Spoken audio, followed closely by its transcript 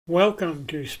Welcome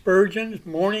to Spurgeon's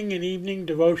Morning and Evening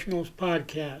Devotionals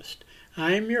Podcast.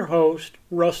 I am your host,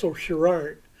 Russell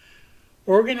Sherrard.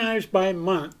 Organized by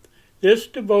month, this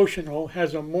devotional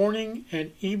has a morning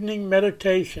and evening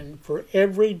meditation for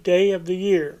every day of the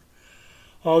year.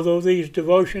 Although these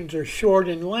devotions are short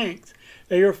in length,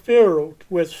 they are filled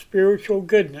with spiritual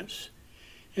goodness.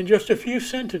 In just a few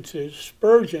sentences,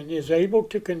 Spurgeon is able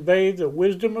to convey the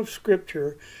wisdom of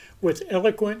Scripture with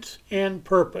eloquence and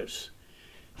purpose.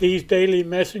 These daily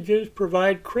messages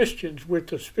provide Christians with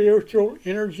the spiritual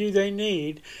energy they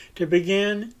need to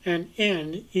begin and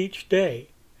end each day.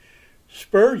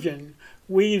 Spurgeon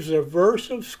weaves a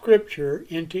verse of Scripture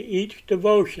into each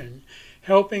devotion,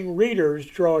 helping readers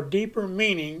draw deeper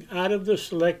meaning out of the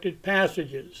selected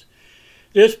passages.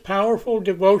 This powerful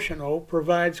devotional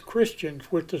provides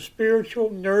Christians with the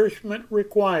spiritual nourishment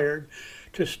required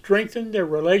to strengthen their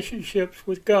relationships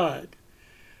with God.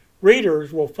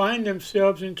 Readers will find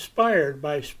themselves inspired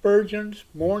by Spurgeon's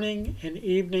morning and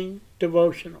evening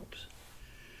devotionals.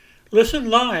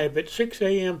 Listen live at 6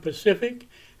 a.m. Pacific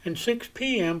and 6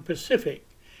 p.m. Pacific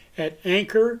at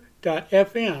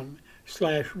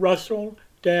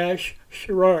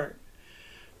anchor.fm/Russell-Sherrard.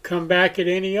 Come back at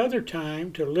any other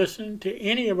time to listen to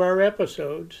any of our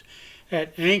episodes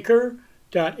at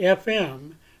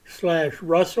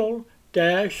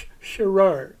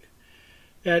anchor.fm/Russell-Sherrard.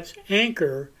 That's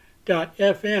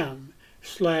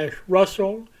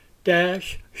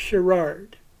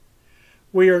anchor.fm/Russell-Sherrard.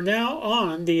 We are now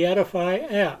on the Edify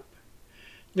app.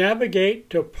 Navigate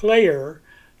to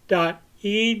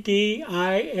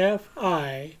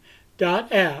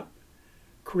player.edifi.app,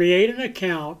 create an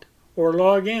account, or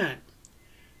log in.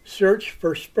 Search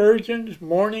for Spurgeon's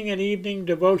Morning and Evening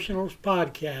Devotionals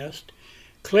Podcast,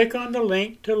 click on the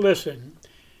link to listen,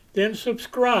 then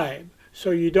subscribe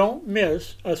so you don't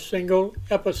miss a single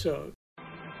episode.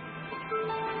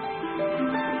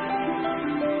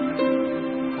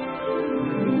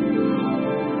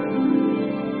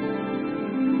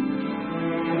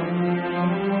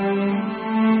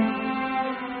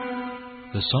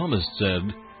 The psalmist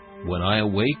said, "When I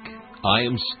awake, I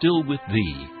am still with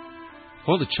thee."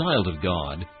 For the child of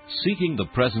God, seeking the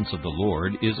presence of the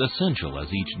Lord is essential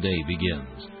as each day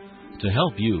begins. To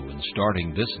help you in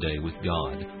starting this day with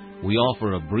God, we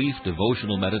offer a brief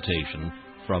devotional meditation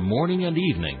from morning and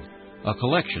evening, a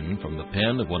collection from the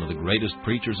pen of one of the greatest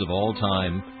preachers of all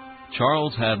time,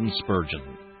 Charles Haddon Spurgeon.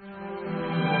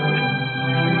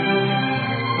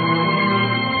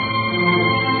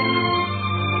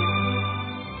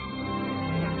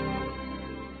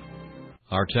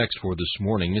 Our text for this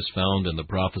morning is found in the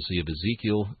prophecy of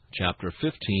Ezekiel, chapter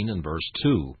 15 and verse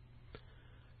 2.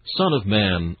 "Son of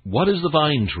man, what is the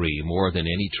vine tree more than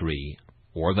any tree,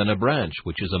 or than a branch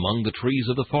which is among the trees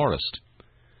of the forest?"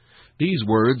 These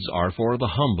words are for the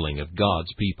humbling of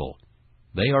God's people.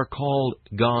 They are called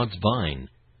God's vine.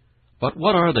 But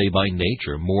what are they by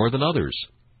nature more than others?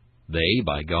 They,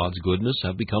 by God's goodness,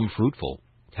 have become fruitful,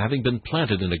 having been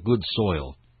planted in a good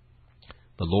soil.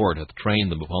 The Lord hath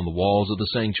trained them upon the walls of the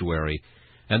sanctuary,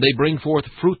 and they bring forth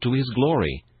fruit to His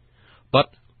glory.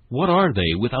 But what are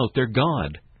they without their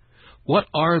God? What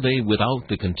are they without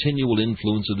the continual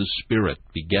influence of the Spirit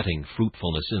begetting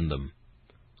fruitfulness in them?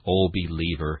 O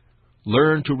believer,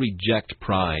 learn to reject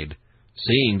pride,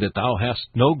 seeing that thou hast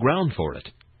no ground for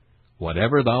it.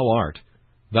 Whatever thou art,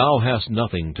 thou hast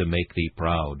nothing to make thee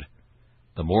proud.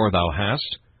 The more thou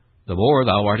hast, the more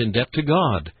thou art in debt to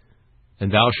God,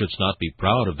 and thou shouldst not be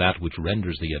proud of that which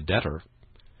renders thee a debtor.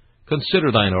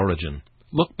 Consider thine origin.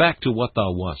 Look back to what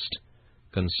thou wast.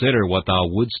 Consider what thou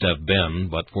wouldst have been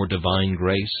but for divine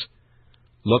grace.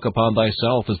 Look upon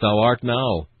thyself as thou art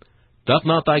now. Doth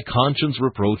not thy conscience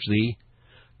reproach thee?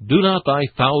 Do not thy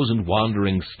thousand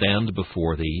wanderings stand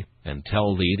before thee, and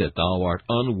tell thee that thou art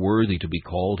unworthy to be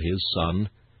called His son?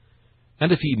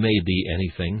 And if He made thee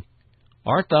anything,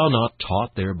 art thou not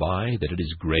taught thereby that it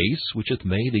is grace which hath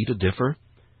made thee to differ?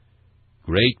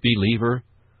 Great believer,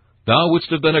 thou wouldst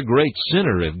have been a great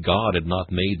sinner if God had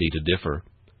not made thee to differ.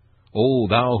 O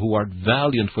thou who art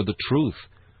valiant for the truth,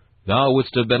 thou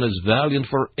wouldst have been as valiant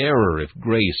for error if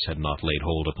grace had not laid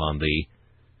hold upon thee.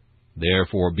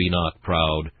 Therefore be not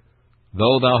proud,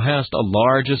 though thou hast a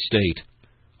large estate,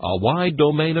 a wide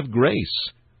domain of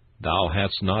grace. Thou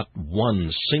hadst not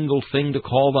one single thing to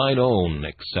call thine own,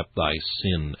 except thy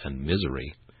sin and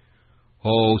misery.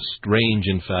 O strange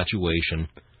infatuation,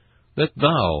 that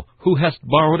thou, who hast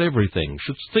borrowed everything,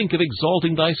 shouldst think of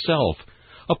exalting thyself,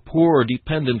 a poor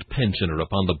dependent pensioner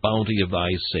upon the bounty of thy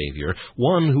Saviour,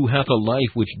 one who hath a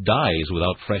life which dies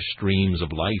without fresh streams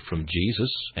of life from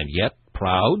Jesus, and yet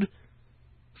proud?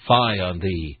 Fie on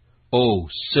thee, O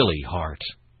silly heart!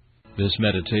 This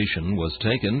meditation was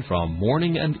taken from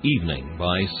Morning and Evening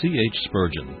by C.H.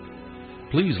 Spurgeon.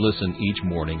 Please listen each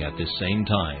morning at this same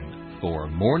time for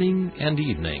Morning and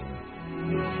Evening.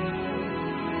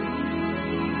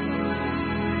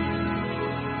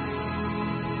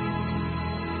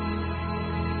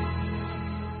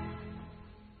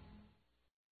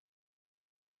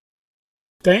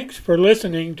 Thanks for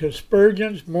listening to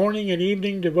Spurgeon's Morning and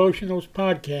Evening Devotionals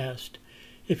podcast.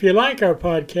 If you like our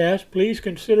podcast, please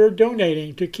consider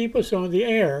donating to keep us on the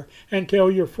air and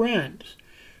tell your friends.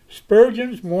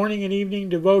 Spurgeon's Morning and Evening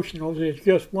Devotionals is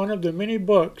just one of the many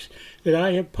books that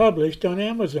I have published on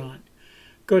Amazon.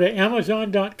 Go to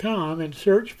Amazon.com and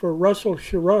search for Russell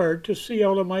Sherrard to see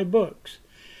all of my books.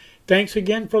 Thanks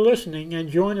again for listening, and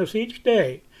join us each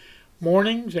day,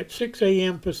 mornings at 6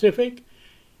 a.m. Pacific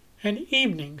and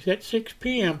evenings at 6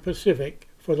 p.m. Pacific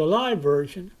for the live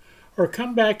version, or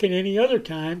come back at any other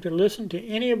time to listen to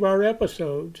any of our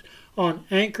episodes on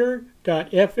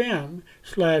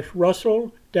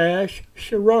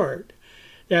anchor.fm/Russell-Sherrard.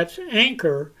 That's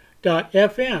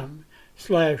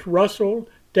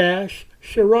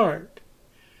anchor.fm/Russell-Sherrard.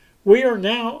 We are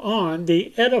now on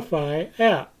the Edify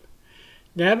app.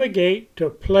 Navigate to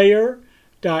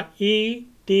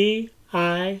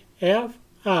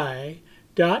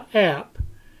player.edifi.app.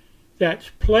 That's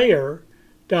player.edifi.app.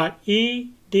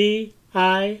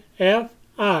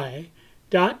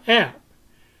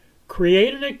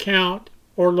 Create an account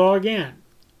or log in.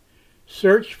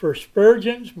 Search for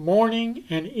Spurgeon's Morning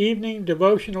and Evening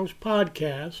Devotionals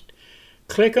podcast.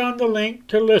 Click on the link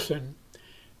to listen,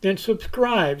 then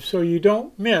subscribe so you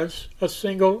don't miss a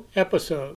single episode.